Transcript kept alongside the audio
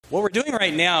What we're doing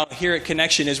right now here at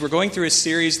Connection is we're going through a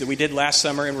series that we did last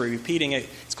summer, and we're repeating it.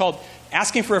 It's called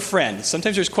Asking for a Friend.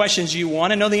 Sometimes there's questions you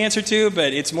want to know the answer to,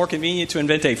 but it's more convenient to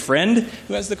invent a friend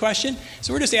who has the question.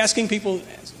 So we're just asking people,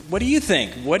 what do you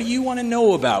think? What do you want to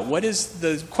know about? What is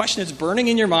the question that's burning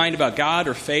in your mind about God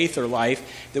or faith or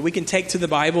life that we can take to the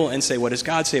Bible and say, what does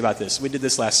God say about this? We did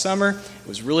this last summer. It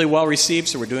was really well received,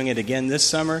 so we're doing it again this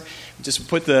summer. Just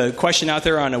put the question out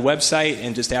there on a website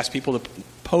and just ask people to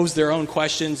pose their own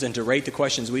questions and to rate the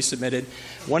questions we submitted.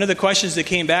 One of the questions that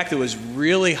came back that was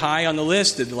really high on the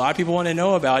list that a lot of people want to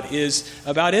know about is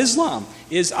about Islam.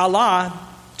 Is Allah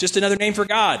just another name for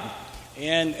God?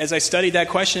 And as I studied that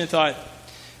question and thought,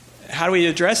 how do we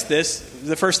address this?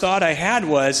 The first thought I had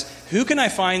was, who can I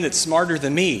find that's smarter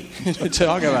than me to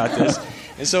talk about this?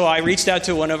 And so I reached out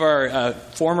to one of our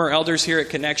former elders here at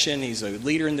Connection. He's a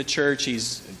leader in the church.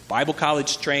 He's Bible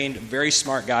college trained, very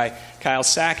smart guy, Kyle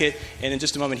Sackett. And in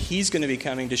just a moment, he's going to be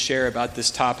coming to share about this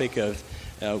topic of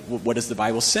what does the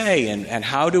Bible say and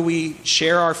how do we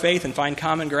share our faith and find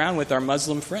common ground with our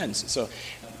Muslim friends. So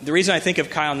the reason I think of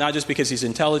Kyle, not just because he's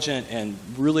intelligent and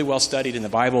really well studied in the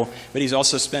Bible, but he's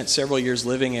also spent several years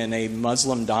living in a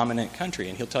Muslim-dominant country,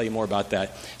 and he'll tell you more about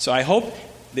that. So I hope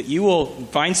that you will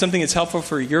find something that's helpful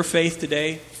for your faith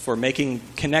today, for making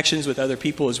connections with other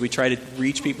people as we try to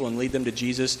reach people and lead them to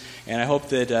Jesus. And I hope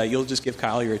that you'll just give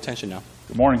Kyle your attention now.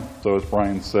 Good morning. So as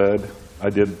Brian said, I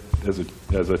did,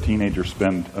 as a teenager,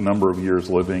 spend a number of years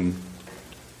living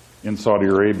in Saudi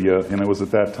Arabia, and it was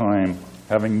at that time,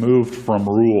 having moved from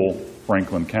rural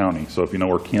Franklin County. So if you know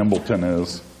where Campbellton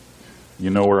is,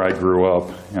 you know where I grew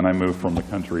up, and I moved from the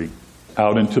country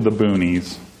out into the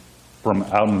boonies, from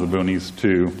out into the boonies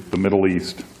to the Middle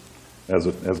East as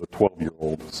a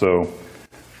 12-year-old. So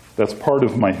that's part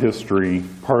of my history,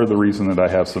 part of the reason that I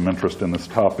have some interest in this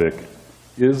topic.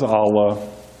 Is Allah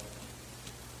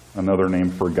another name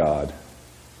for God?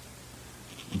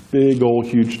 Big old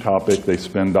huge topic they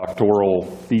spend doctoral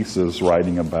theses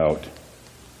writing about.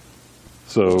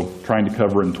 So trying to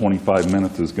cover it in 25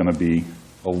 minutes is going to be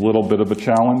a little bit of a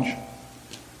challenge.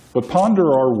 But ponder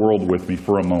our world with me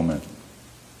for a moment.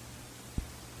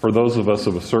 For those of us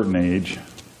of a certain age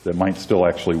that might still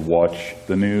actually watch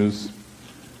the news,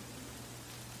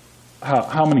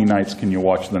 how many nights can you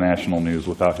watch the national news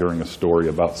without hearing a story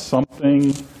about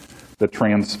something that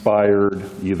transpired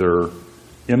either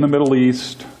in the Middle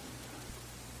East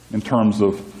in terms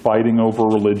of fighting over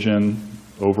religion,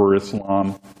 over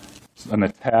Islam, an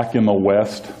attack in the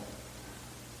West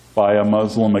by a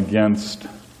Muslim against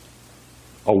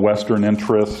a Western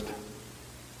interest?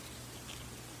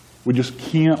 We just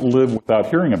can't live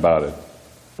without hearing about it.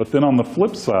 But then on the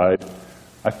flip side,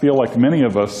 I feel like many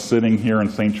of us sitting here in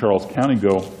St. Charles County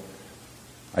go,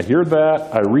 I hear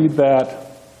that, I read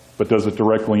that, but does it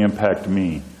directly impact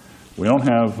me? We don't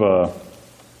have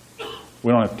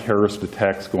terrorist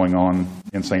attacks going on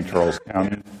in St. Charles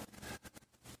County.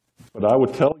 But I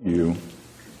would tell you,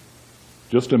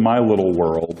 just in my little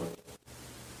world,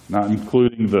 not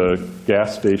including the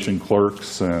gas station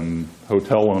clerks and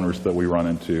hotel owners that we run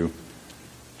into,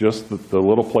 just the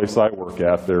little place I work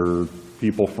at, there are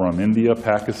people from India,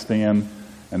 Pakistan,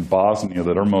 and Bosnia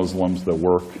that are Muslims that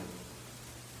work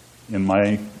in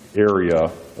my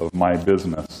area of my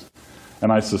business.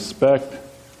 And I suspect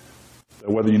that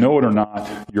whether you know it or not,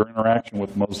 your interaction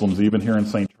with Muslims, even here in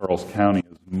St. Charles County,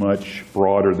 is much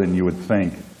broader than you would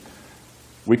think.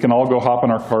 We can all go hop in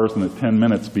our cars and at 10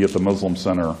 minutes be at the Muslim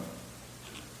Center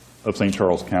of St.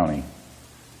 Charles County.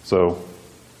 So,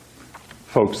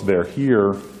 folks, they're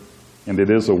here, and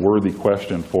it is a worthy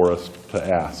question for us to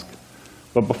ask.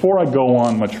 But before I go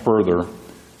on much further,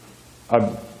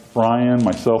 Brian,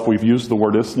 myself, we've used the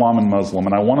word Islam and Muslim,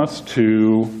 and I want us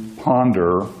to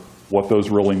ponder what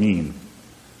those really mean.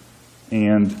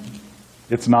 And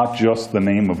it's not just the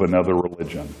name of another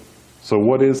religion. So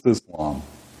what is Islam?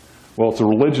 Well, it's a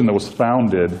religion that was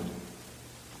founded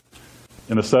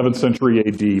in the 7th century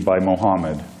AD by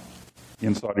Muhammad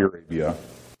in Saudi Arabia.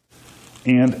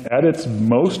 And at its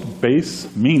most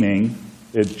base meaning,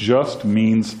 it just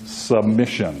means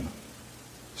submission.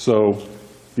 So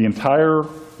the entire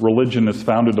religion is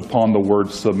founded upon the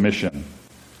word submission.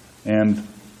 And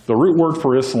the root word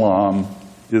for Islam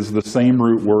is the same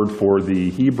root word for the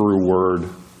Hebrew word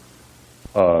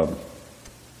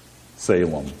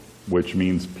Salem, which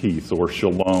means peace, or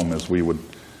shalom, as we would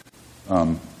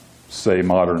say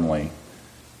modernly.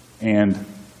 And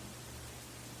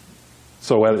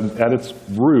so at its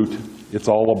root, it's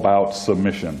all about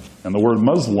submission. And the word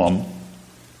Muslim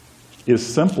is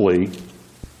simply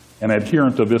an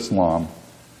adherent of Islam,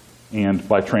 and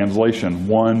by translation,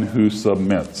 one who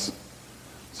submits.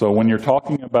 So when you're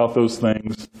talking about those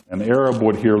things, an Arab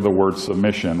would hear the word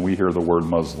submission, we hear the word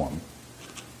Muslim.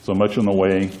 So much in the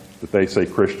way that they say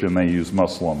Christian, they use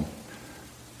Muslim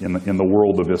in the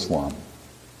world of Islam.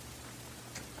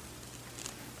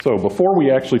 So before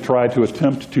we actually try to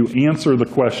attempt to answer the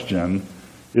question,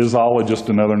 is Allah just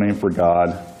another name for God,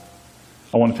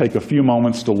 I want to take a few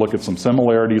moments to look at some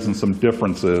similarities and some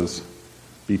differences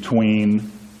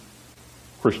between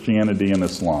Christianity and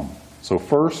Islam. So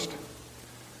first,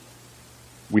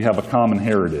 we have a common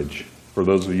heritage. For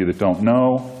those of you that don't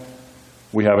know,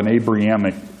 we have an Abraham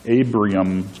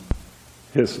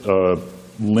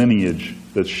lineage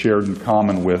that's shared in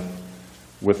common with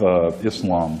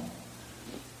Islam.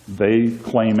 They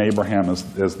claim Abraham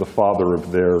as the father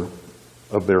of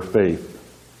their faith.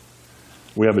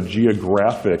 We have a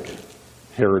geographic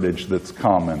heritage that's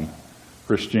common.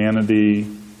 Christianity,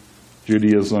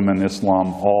 Judaism, and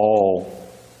Islam all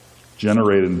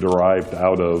generated and derived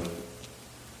out of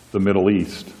the Middle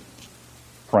East,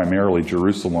 primarily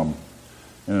Jerusalem.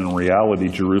 And in reality,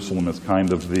 Jerusalem is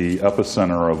kind of the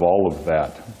epicenter of all of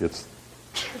that. It's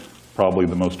probably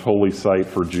the most holy site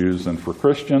for Jews and for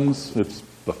Christians. It's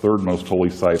the third most holy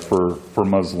site for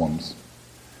Muslims.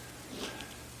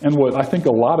 And what I think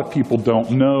a lot of people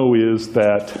don't know is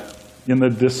that in the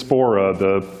diaspora,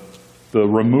 the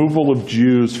removal of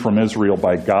Jews from Israel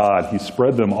by God, he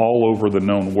spread them all over the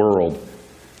known world.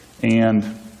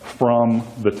 And from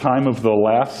the time of the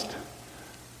last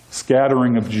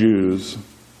scattering of Jews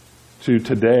to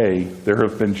today, there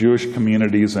have been Jewish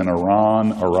communities in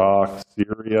Iran, Iraq,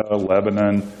 Syria,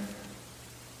 Lebanon,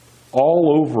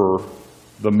 all over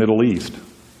the Middle East.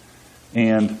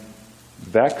 And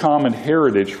that common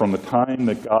heritage from the time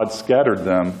that God scattered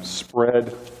them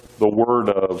spread the word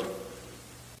of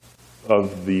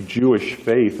the Jewish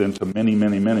faith into many,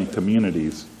 many, many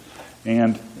communities.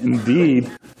 And indeed,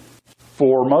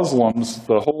 for Muslims,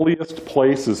 the holiest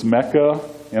place is Mecca,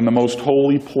 and the most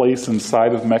holy place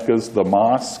inside of Mecca is the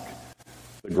mosque,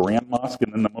 the Grand Mosque,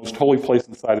 and then the most holy place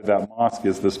inside of that mosque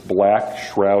is this black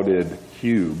shrouded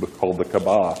cube called the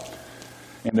Kaaba.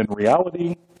 And in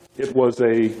reality, it was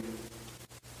a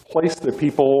place that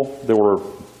people, they were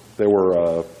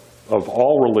of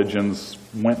all religions,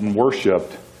 went and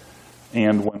worshipped.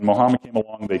 And when Muhammad came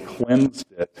along, they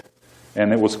cleansed it.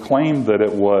 And it was claimed that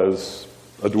it was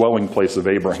a dwelling place of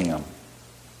Abraham.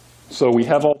 So we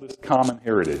have all this common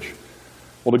heritage.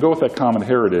 Well, to go with that common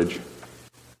heritage,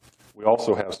 we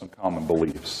also have some common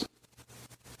beliefs.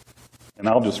 And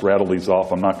I'll just rattle these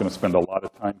off. I'm not going to spend a lot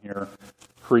of time here.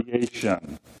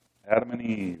 Creation, Adam and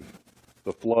Eve,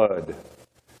 the flood,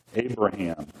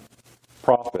 Abraham,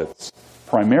 prophets,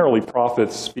 primarily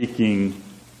prophets speaking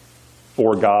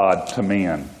for God to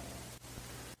man,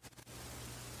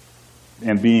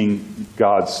 and being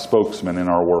God's spokesman in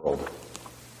our world.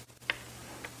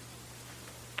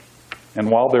 And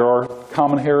while there are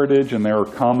common heritage and there are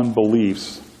common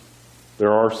beliefs,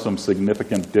 there are some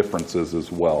significant differences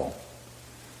as well.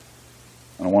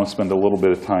 And I want to spend a little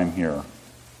bit of time here.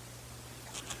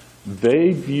 They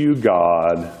view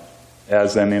God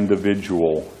as an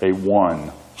individual, a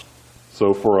one.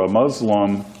 So for a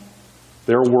Muslim,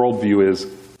 their worldview is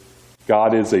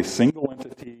God is a single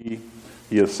entity,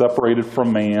 he is separated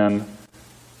from man,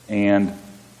 and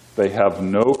they have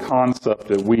no concept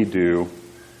that we do.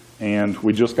 And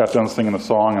we just got done singing a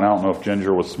song, and I don't know if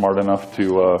Ginger was smart enough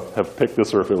to have picked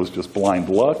this or if it was just blind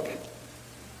luck,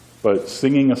 but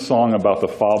singing a song about the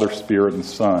Father, Spirit, and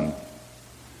Son.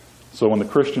 So in the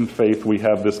Christian faith, we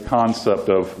have this concept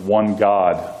of one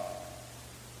God,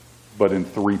 but in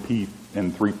three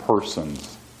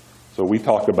persons. So we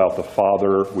talk about the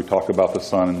Father, we talk about the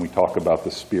Son, and we talk about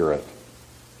the Spirit.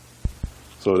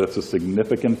 So that's a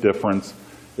significant difference.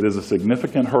 It is a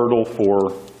significant hurdle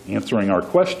for answering our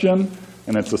question,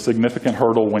 and it's a significant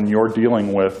hurdle when you're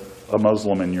dealing with a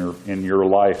Muslim in your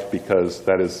life, because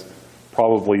that is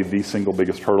probably the single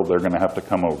biggest hurdle they're going to have to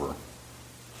come over.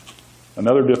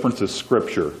 Another difference is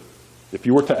Scripture. If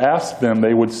you were to ask them,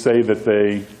 they would say that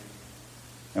they,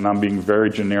 and I'm being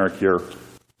very generic here,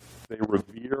 they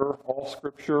revere all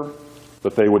Scripture,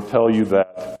 but they would tell you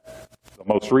that the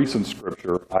most recent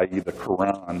Scripture, i.e. the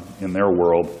Quran in their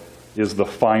world, is the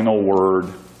final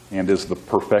word and is the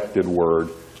perfected word,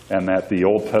 and that the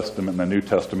Old Testament and the New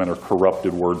Testament are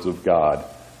corrupted words of God,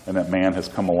 and that man has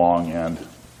come along and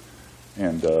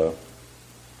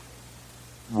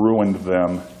ruined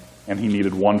them, and he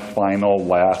needed one final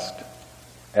last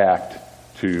act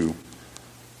to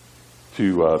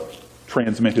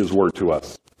transmit his word to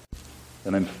us.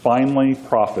 And then finally,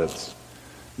 prophets.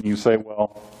 And you say,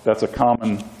 well,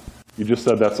 you just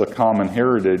said that's a common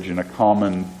heritage and a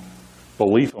common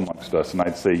belief amongst us? And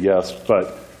I'd say yes,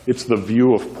 but it's the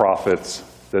view of prophets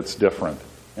that's different,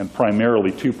 and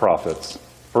primarily two prophets.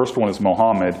 First one is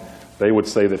Muhammad. They would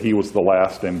say that he was the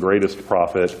last and greatest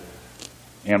prophet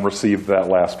and received that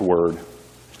last word,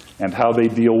 and how they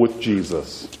deal with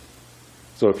Jesus.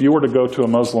 So if you were to go to a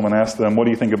Muslim and ask them, what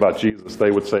do you think about Jesus? They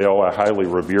would say, oh, I highly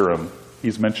revere him.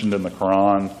 He's mentioned in the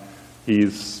Quran.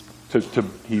 He's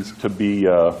to be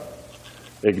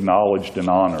acknowledged and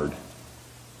honored.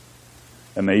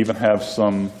 And they even have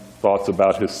some thoughts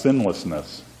about his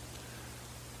sinlessness.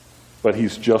 But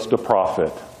he's just a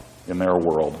prophet in their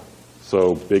world.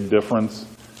 So big difference.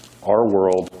 Our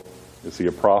world, is he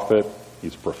a prophet?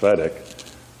 He's prophetic.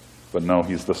 But no,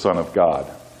 he's the Son of God.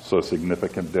 So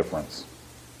significant difference.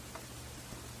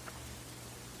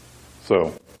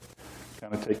 So,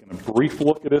 kind of taking a brief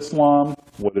look at Islam,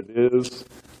 what it is,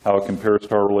 how it compares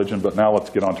to our religion, but now let's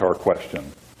get on to our question.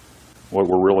 What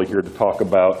we're really here to talk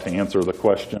about, to answer the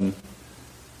question,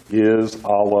 is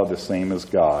Allah the same as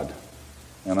God?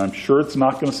 And I'm sure it's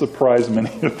not going to surprise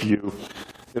many of you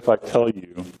if I tell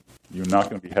you you're not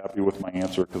going to be happy with my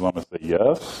answer, because I'm going to say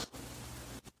yes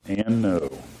and no.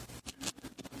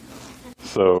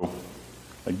 So,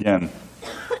 again,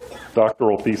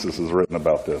 doctoral thesis is written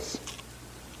about this.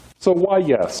 So why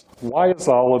yes? Why is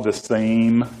Allah the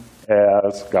same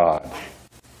as God? I'll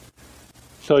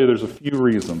tell you there's a few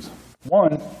reasons.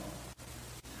 One,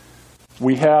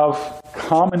 we have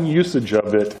common usage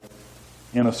of it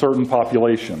in a certain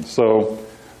population. So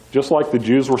just like the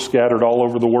Jews were scattered all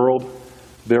over the world,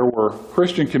 there were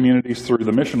Christian communities through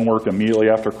the mission work immediately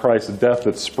after Christ's death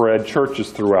that spread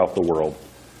churches throughout the world.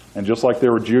 And just like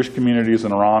there were Jewish communities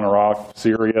in Iran, Iraq,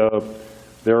 Syria,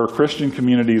 there are Christian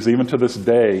communities even to this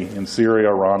day in Syria,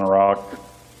 Iran, Iraq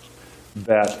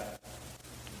that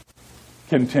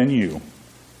continue.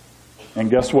 And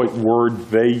guess what word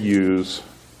they use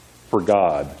for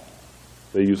God?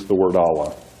 They use the word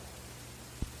Allah.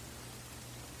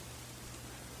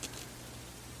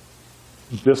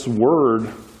 This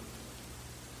word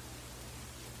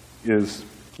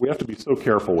we have to be so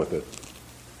careful with it.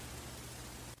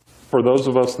 For those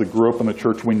of us that grew up in the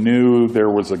church, we knew there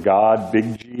was a God,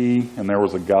 big G, and there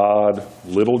was a God,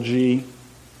 little g.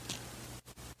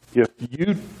 If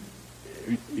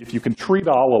you can treat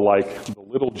Allah like the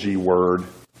little g word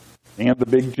and the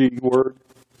big G word,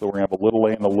 so we're going to have a little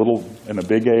a and a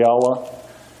big A Allah,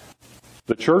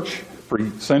 the church for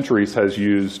centuries has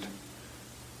used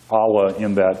Allah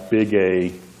in that big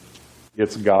A,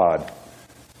 it's God.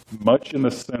 Much in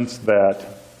the sense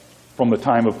that from the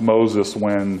time of Moses,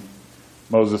 when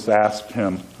Moses asked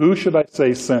him, who should I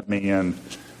say sent me? And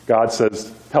God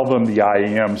says, tell them the I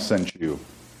am sent you.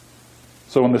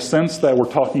 So in the sense that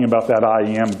we're talking about that I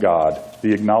am God,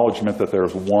 the acknowledgement that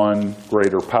there's one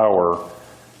greater power,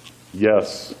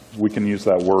 yes, we can use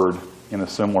that word in a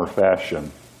similar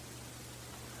fashion.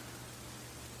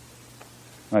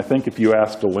 And I think if you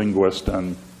asked a linguist,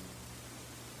 and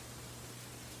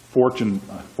fortunate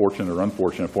or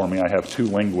unfortunate for me, I have two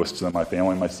linguists in my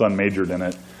family. My son majored in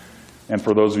it. And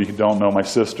for those of you who don't know, my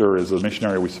sister is a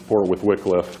missionary we support with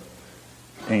Wycliffe.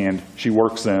 And she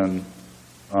works in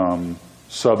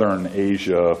Southern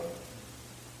Asia,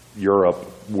 Europe,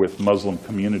 with Muslim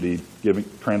community,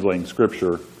 translating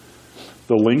Scripture.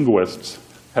 The linguists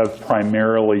have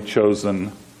primarily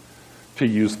chosen to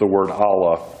use the word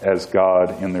Allah as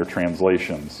God in their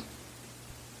translations.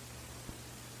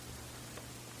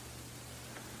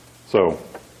 So,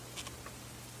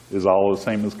 is Allah the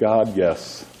same as God?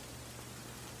 Yes.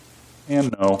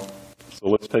 And no. So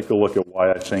let's take a look at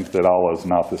why I think that Allah is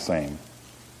not the same.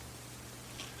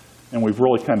 And we've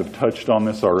really kind of touched on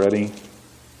this already.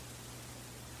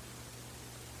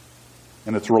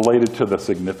 And it's related to the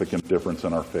significant difference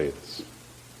in our faiths.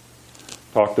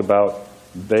 Talked about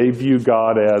they view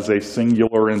God as a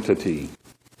singular entity.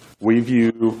 We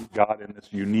view God in this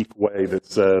unique way that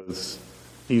says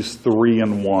He's three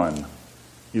in one.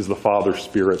 He's the Father,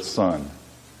 Spirit, Son.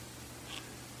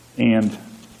 And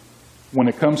when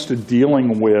it comes to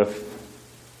dealing with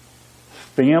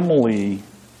family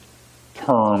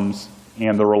terms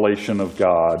and the relation of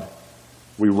God,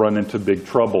 we run into big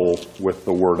trouble with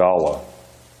the word Allah.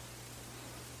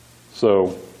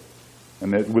 So,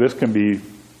 and this can be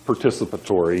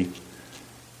participatory.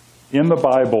 In the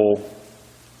Bible,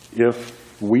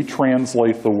 if we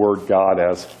translate the word God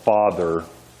as Father,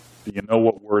 do you know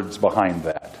what word's behind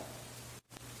that?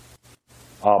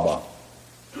 Abba.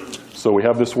 So we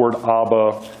have this word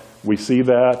Abba. We see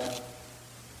that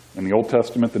in the Old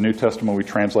Testament. The New Testament, we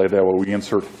translate that where we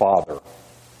insert Father.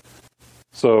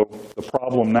 So the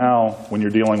problem now, when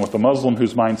you're dealing with a Muslim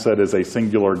whose mindset is a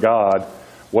singular God,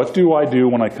 What do I do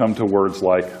when I come to words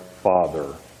like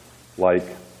Father, like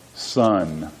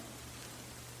Son,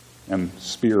 and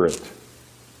Spirit?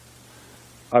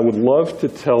 I would love to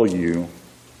tell you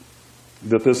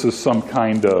that this is some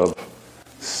kind of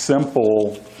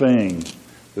simple thing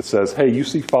that says, hey, you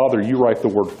see Father, you write the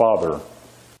word Father.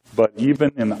 But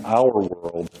even in our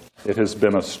world, it has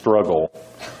been a struggle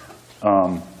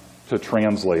to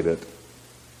translate it.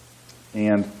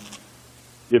 And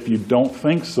if you don't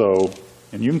think so,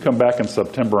 and you can come back in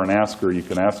September and ask her, you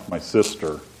can ask my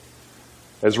sister.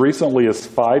 As recently as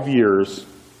 5 years,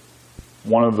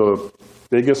 one of the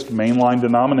biggest mainline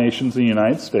denominations in the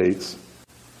United States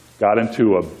got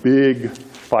into a big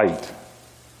fight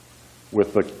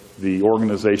with the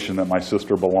organization that my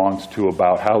sister belongs to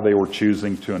about how they were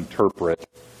choosing to interpret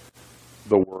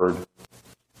the word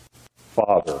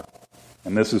Father.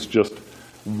 And this is just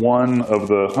one of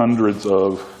the hundreds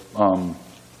of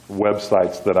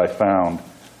websites that I found.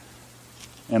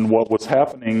 And what was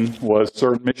happening was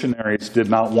certain missionaries did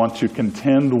not want to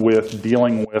contend with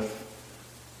dealing with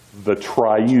the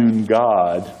triune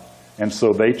God, and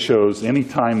so they chose any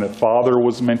time that Father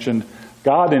was mentioned,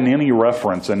 God in any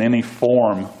reference, in any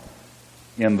form,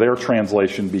 in their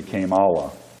translation became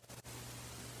Allah.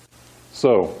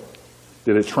 So,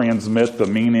 did it transmit the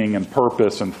meaning and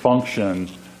purpose and function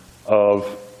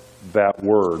of that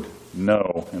word?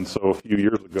 No. And so a few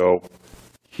years ago,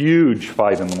 huge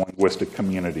fight in the linguistic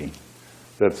community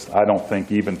that's, I don't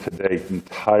think, even today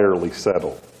entirely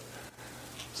settled.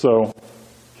 So,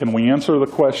 can we answer the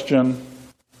question,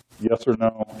 yes or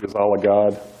no, is Allah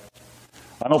God?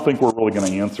 I don't think we're really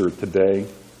going to answer it today.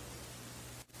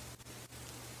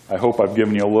 I hope I've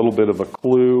given you a little bit of a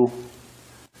clue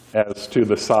as to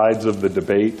the sides of the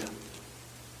debate.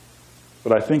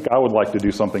 But I think I would like to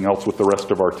do something else with the rest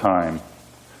of our time.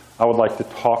 I would like to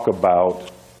talk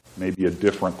about maybe a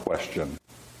different question.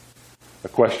 A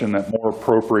question that more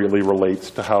appropriately relates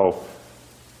to how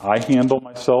I handle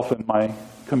myself in my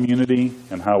community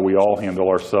and how we all handle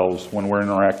ourselves when we're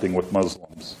interacting with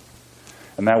Muslims.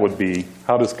 And that would be,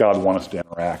 how does God want us to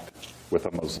interact with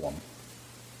a Muslim?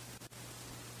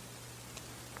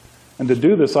 And to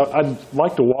do this, I'd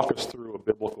like to walk us through a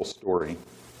biblical story.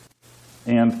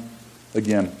 And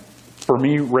again, for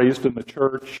me, raised in the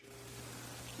church,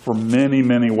 for many,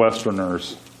 many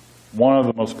Westerners, one of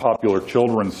the most popular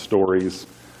children's stories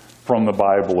from the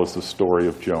Bible is the story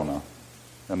of Jonah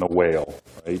and the whale,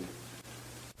 right?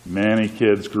 Many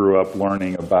kids grew up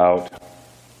learning about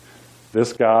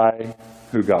this guy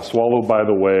who got swallowed by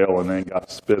the whale and then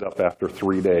got spit up after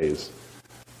 3 days.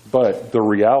 But the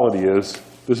reality is,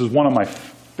 this is one of my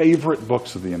favorite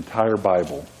books of the entire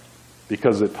Bible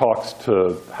because it talks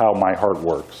to how my heart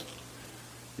works,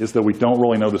 is that we don't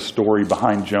really know the story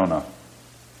behind Jonah.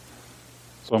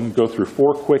 So I'm going to go through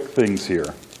 4 quick things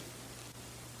here.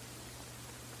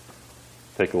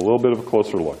 Take a little bit of a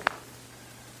closer look.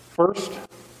 First,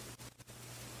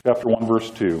 chapter 1, verse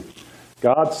 2.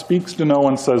 God speaks to Noah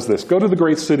and says this, "Go to the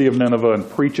great city of Nineveh and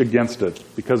preach against it,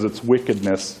 because its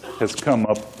wickedness has come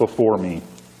up before me."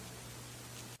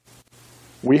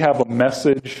 We have a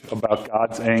message about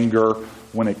God's anger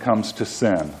when it comes to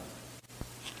sin.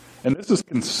 And this is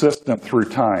consistent through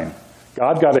time.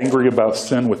 God got angry about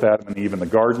sin with Adam and Eve in the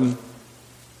garden.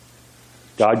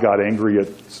 God got angry at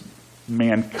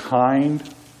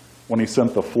mankind when he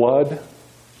sent the flood.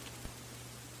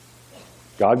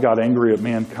 God got angry at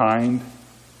mankind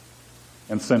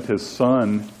and sent his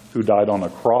Son, who died on a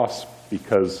cross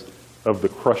because of the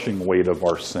crushing weight of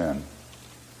our sin.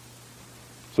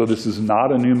 So this is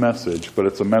not a new message, but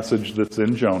it's a message that's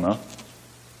in Jonah.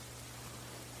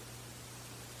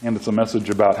 And it's a message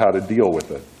about how to deal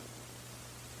with it.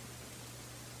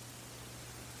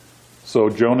 So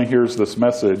Jonah hears this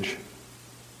message,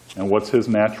 and what's his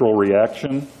natural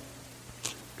reaction?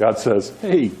 God says,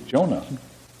 "Hey, Jonah,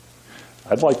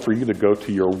 I'd like for you to go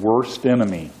to your worst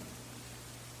enemy."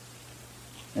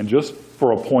 And just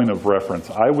for a point of reference,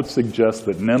 I would suggest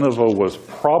that Nineveh was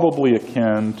probably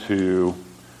akin to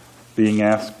being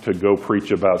asked to go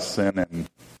preach about sin in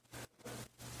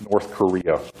North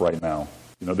Korea right now.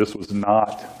 You know, this was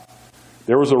not,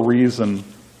 there was a reason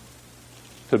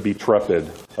to be trepid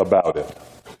about it.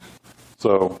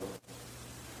 So,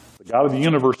 the God of the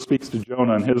universe speaks to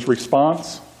Jonah, and his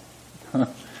response,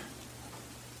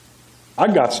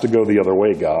 "I've got to go the other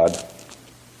way, God."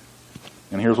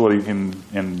 And here's what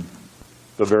in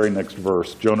the very next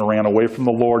verse. Jonah ran away from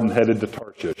the Lord and headed to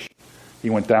Tarshish. He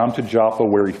went down to Joppa,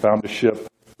 where he found a ship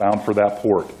bound for that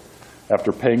port.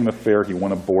 After paying the fare, he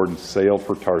went aboard and sailed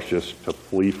for Tarshish to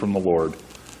flee from the Lord.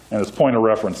 And as point of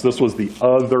reference, this was the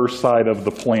other side of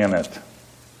the planet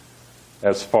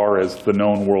as far as the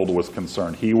known world was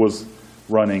concerned. He was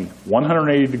running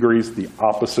 180 degrees the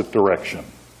opposite direction.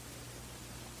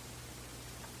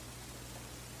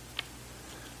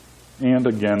 And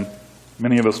again,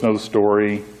 many of us know the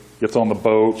story. Gets on the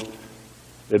boat,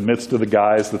 admits to the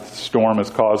guys that the storm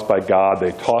is caused by God.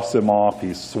 They toss him off.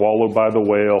 He's swallowed by the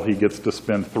whale. He gets to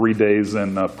spend 3 days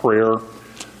in prayer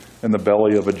in the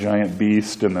belly of a giant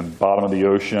beast in the bottom of the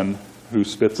ocean who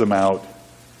spits him out.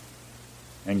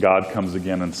 And God comes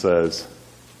again and says,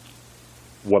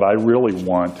 what I really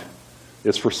want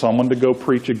is for someone to go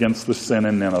preach against the sin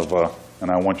in Nineveh,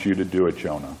 and I want you to do it,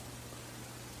 Jonah.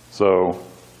 So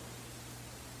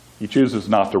he chooses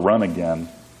not to run again,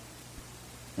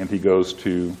 and he goes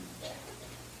to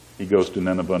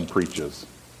Nineveh and preaches.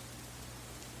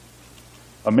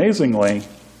 Amazingly,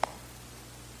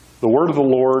 the word of the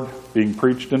Lord being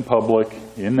preached in public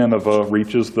in Nineveh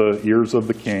reaches the ears of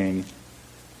the king.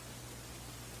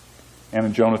 And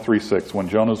in Jonah 3:6, when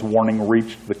Jonah's warning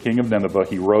reached the king of Nineveh,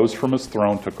 he rose from his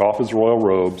throne, took off his royal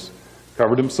robes,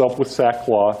 covered himself with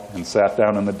sackcloth, and sat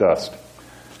down in the dust.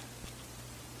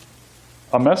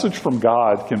 A message from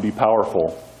God can be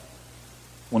powerful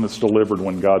when it's delivered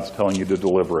when God's telling you to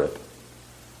deliver it.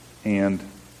 And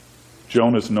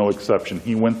Jonah's no exception.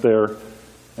 He went there,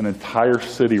 an entire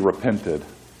city repented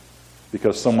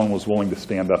because someone was willing to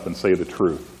stand up and say the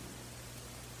truth.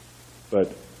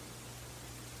 But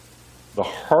the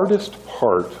hardest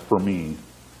part for me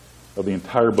of the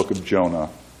entire book of Jonah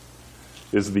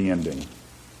is the ending.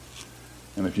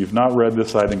 And if you've not read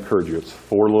this, I'd encourage you. It's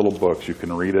 4 little books. You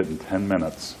can read it in 10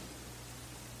 minutes.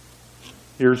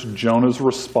 Here's Jonah's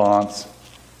response,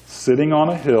 sitting on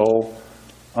a hill,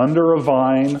 under a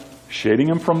vine, shading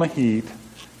him from the heat,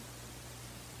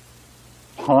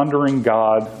 pondering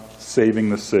God saving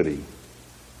the city.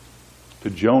 To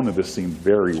Jonah, this seemed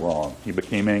very wrong. He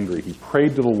became angry. He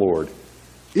prayed to the Lord.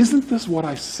 Isn't this what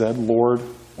I said, Lord,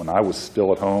 when I was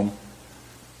still at home?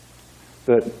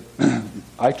 That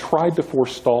I tried to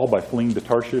forestall by fleeing to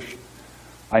Tarshish.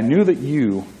 I knew that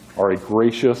you are a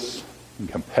gracious and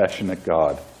compassionate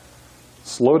God,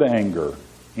 slow to anger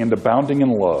and abounding in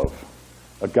love,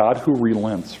 a God who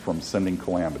relents from sending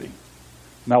calamity.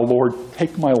 Now, Lord,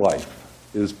 take my life.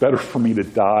 It is better for me to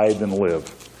die than live.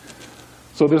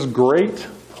 So this great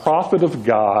prophet of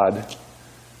God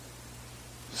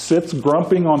sits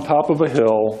grumping on top of a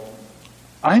hill.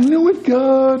 I knew it,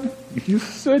 God. You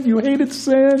said you hated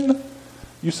sin.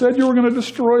 You said you were going to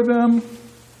destroy them.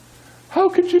 How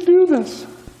could you do this?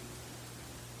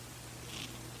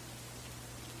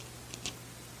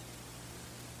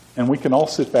 And we can all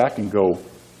sit back and go,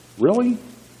 really?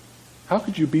 How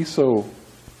could you be so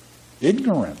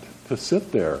ignorant to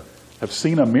sit there, have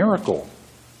seen a miracle?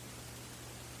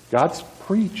 God's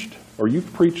preached, or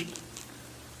you've preached,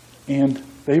 and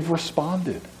they've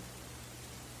responded.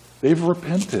 They've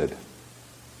repented.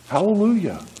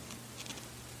 Hallelujah.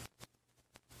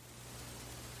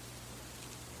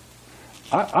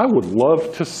 I would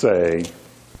love to say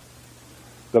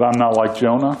that I'm not like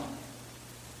Jonah,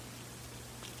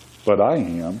 but I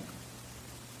am.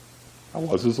 I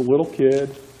was as a little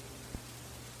kid.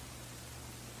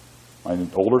 My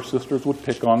older sisters would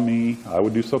pick on me. I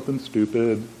would do something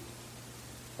stupid.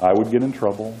 I would get in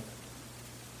trouble.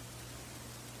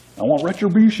 I want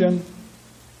retribution.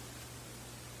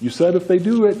 You said if they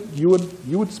do it, you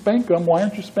would spank them. Why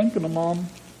aren't you spanking them, Mom?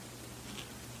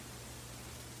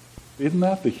 Isn't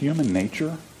that the human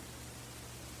nature?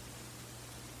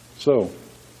 So,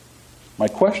 my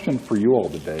question for you all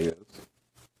today is,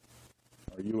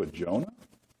 are you a Jonah?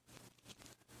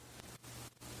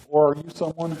 Or are you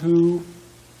someone who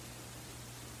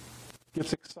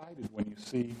gets excited when you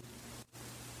see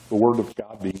the Word of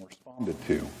God being responded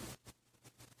to?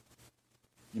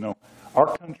 You know,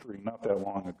 our country, not that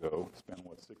long ago, it's been,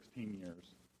 16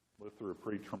 years, lived through a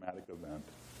pretty traumatic event.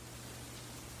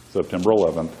 September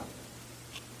 11th.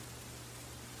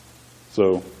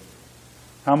 So,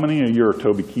 how many of you are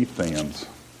Toby Keith fans?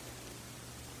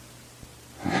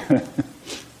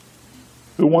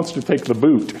 Who wants to take the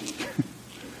boot?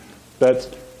 That's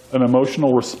an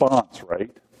emotional response, right?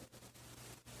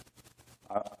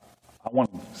 I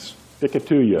want to stick it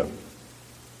to you.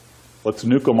 Let's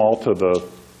nuke them all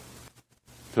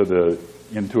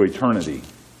into eternity.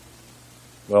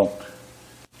 Well,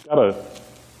 got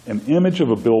an image of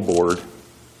a billboard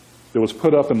that was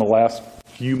put up in the last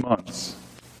few months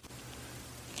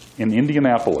in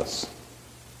Indianapolis.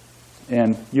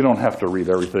 And you don't have to read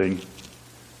everything.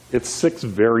 It's 6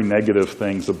 very negative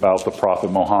things about the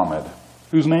Prophet Muhammad,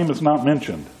 whose name is not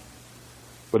mentioned.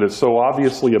 But it's so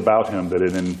obviously about him that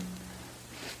it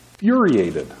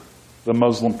infuriated the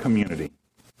Muslim community.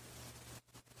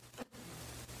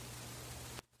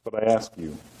 But I ask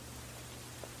you,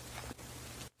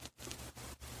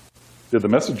 did the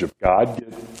message of God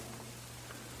get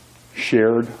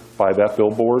shared by that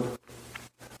billboard?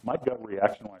 My gut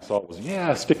reaction when I saw it was,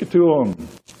 yeah, stick it to them.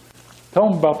 Tell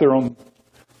them about their own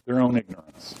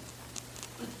ignorance.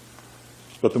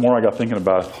 But the more I got thinking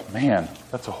about it, oh, man,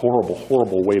 that's a horrible,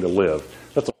 horrible way to live.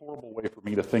 That's a horrible way for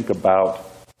me to think about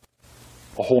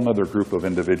a whole other group of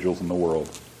individuals in the world.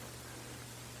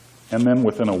 And then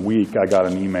within a week, I got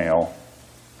an email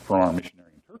from our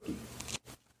missionary in Turkey,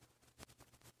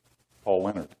 Paul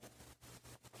Leonard.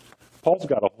 Paul's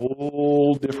got a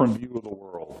whole different view of the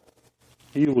world.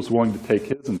 He was willing to take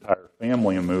his entire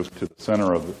family and move to the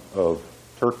center of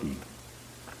Turkey.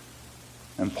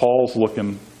 And Paul's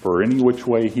looking for any which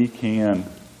way he can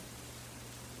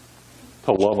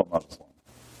to love a Muslim.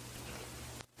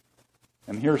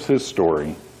 And here's his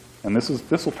story. And this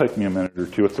will take me a minute or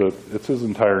two. It's his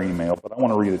entire email, but I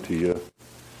want to read it to you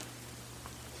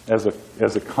as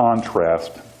a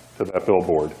contrast to that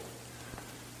billboard.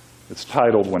 It's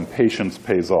titled, "When Patience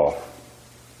Pays Off."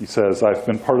 He says, "I've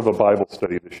been part of a Bible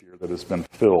study this year that has been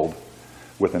filled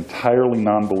with entirely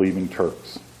non-believing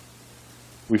Turks.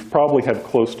 We've probably had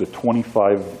close to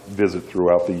 25 visits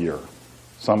throughout the year.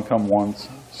 Some come once,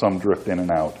 some drift in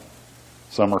and out.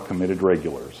 Some are committed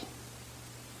regulars.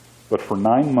 But for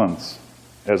 9 months,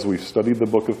 as we've studied the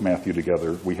book of Matthew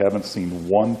together, we haven't seen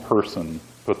one person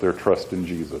put their trust in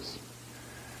Jesus.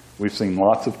 We've seen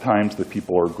lots of times that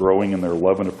people are growing in their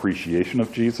love and appreciation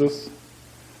of Jesus.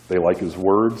 They like his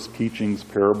words, teachings,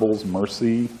 parables,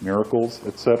 mercy, miracles,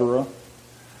 etc.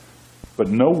 But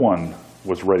no one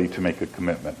was ready to make a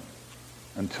commitment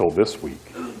until this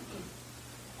week.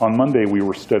 On Monday, we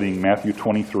were studying Matthew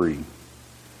 23.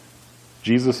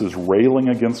 Jesus is railing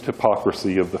against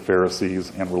hypocrisy of the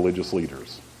Pharisees and religious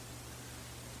leaders.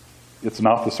 It's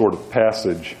not the sort of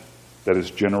passage that is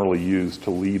generally used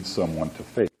to lead someone to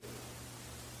faith.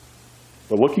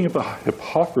 But looking at the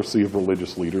hypocrisy of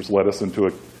religious leaders led us into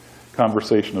a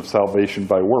conversation of salvation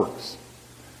by works.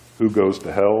 Who goes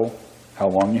to hell? How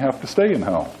long you have to stay in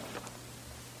hell?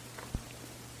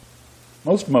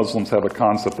 Most Muslims have a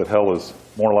concept that hell is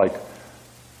more like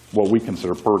what we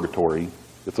consider purgatory.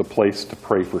 It's a place to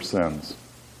pray for sins.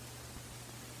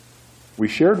 We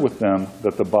shared with them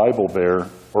that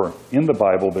in the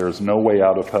Bible, there's no way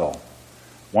out of hell.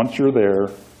 Once you're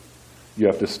there, you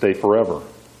have to stay forever.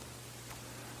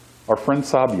 Our friend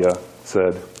Sabia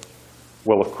said,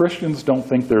 well, if Christians don't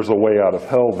think there's a way out of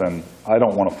hell, then I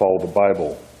don't want to follow the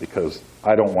Bible because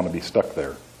I don't want to be stuck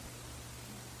there.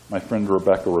 My friend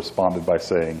Rebecca responded by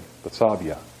saying, but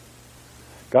Sabia,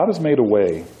 God has made a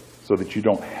way so that you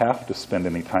don't have to spend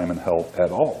any time in hell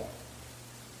at all.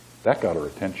 That got her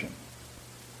attention.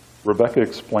 Rebecca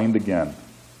explained again.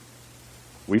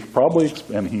 We've probably,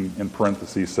 and he in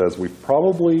parentheses says, we've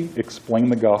probably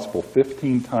explained the gospel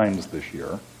 15 times this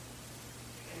year.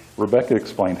 Rebecca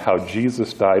explained how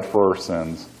Jesus died for our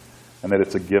sins and that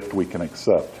it's a gift we can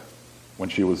accept. When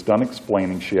she was done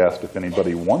explaining, she asked if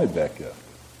anybody wanted that gift.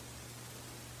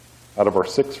 Out of our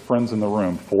 6 friends in the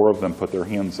room, 4 of them put their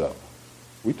hands up.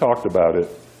 We talked about it,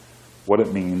 what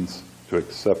it means to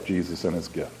accept Jesus and his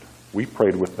gift. We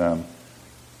prayed with them,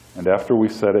 and after we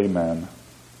said amen,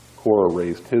 Cora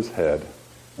raised his head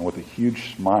and with a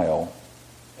huge smile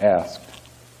asked,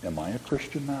 am I a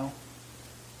Christian now?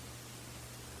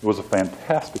 It was a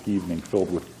fantastic evening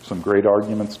filled with some great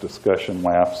arguments, discussion,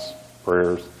 laughs,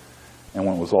 prayers, and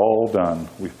when it was all done,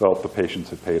 we felt the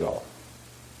patience had paid off.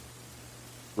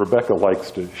 Rebecca likes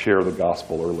to share the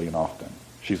gospel early and often.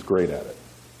 She's great at it.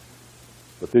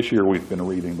 But this year we've been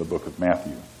reading the book of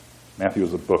Matthew. Matthew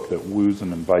is a book that woos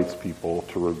and invites people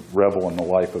to revel in the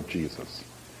life of Jesus.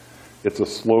 It's a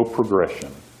slow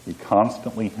progression. He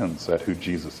constantly hints at who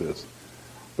Jesus is,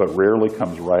 but rarely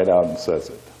comes right out and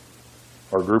says it.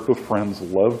 Our group of friends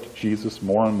loved Jesus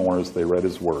more and more as they read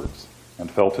his words and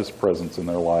felt his presence in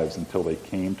their lives until they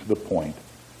came to the point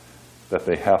that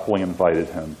they happily invited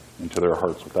him into their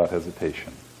hearts without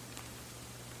hesitation.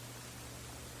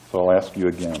 So I'll ask you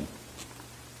again.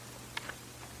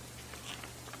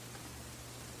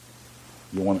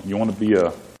 You want to be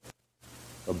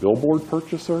a billboard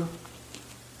purchaser?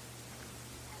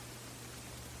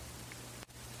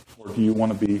 Or do you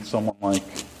want to be someone like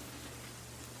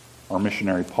our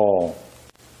missionary Paul,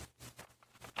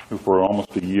 who for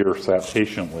almost a year sat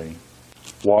patiently,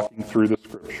 walking through the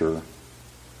scripture,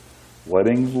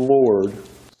 letting the Lord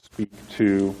speak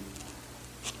to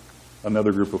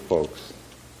another group of folks?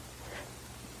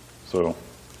 So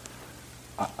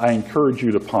I encourage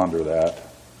you to ponder that.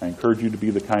 I encourage you to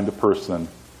be the kind of person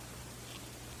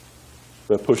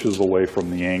that pushes away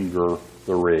from the anger,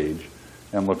 the rage,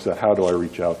 and looks at how do I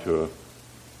reach out to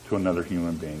another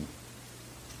human being.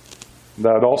 And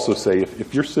I'd also say,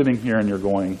 if you're sitting here and you're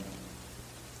going,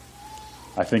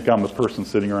 I think I'm the person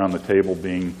sitting around the table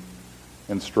being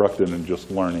instructed and just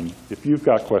learning. If you've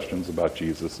got questions about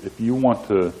Jesus, if you want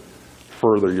to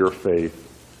further your faith,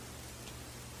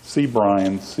 see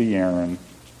Brian, see Aaron,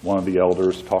 one of the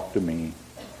elders, talk to me.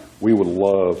 We would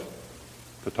love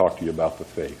to talk to you about the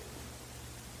faith.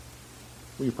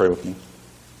 Will you pray with me?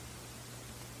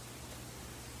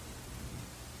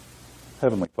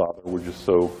 Heavenly Father, we're just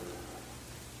so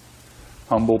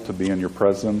humbled to be in your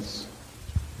presence.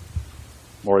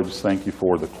 Lord, I just thank you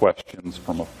for the Questions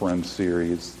from a Friend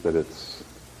series, that it's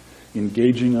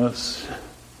engaging us,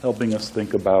 helping us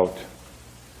think about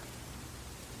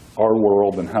our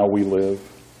world and how we live.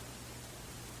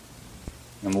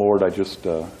 And Lord, I just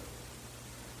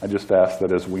ask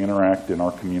that as we interact in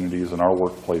our communities and our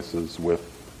workplaces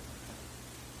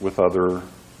with other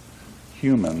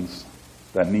humans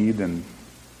that need and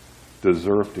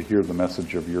deserve to hear the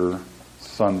message of your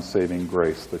Son's saving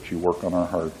grace, that you work on our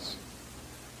hearts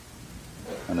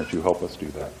and that you help us do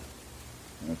that.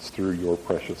 And it's through your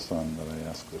precious Son that I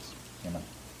ask this. Amen.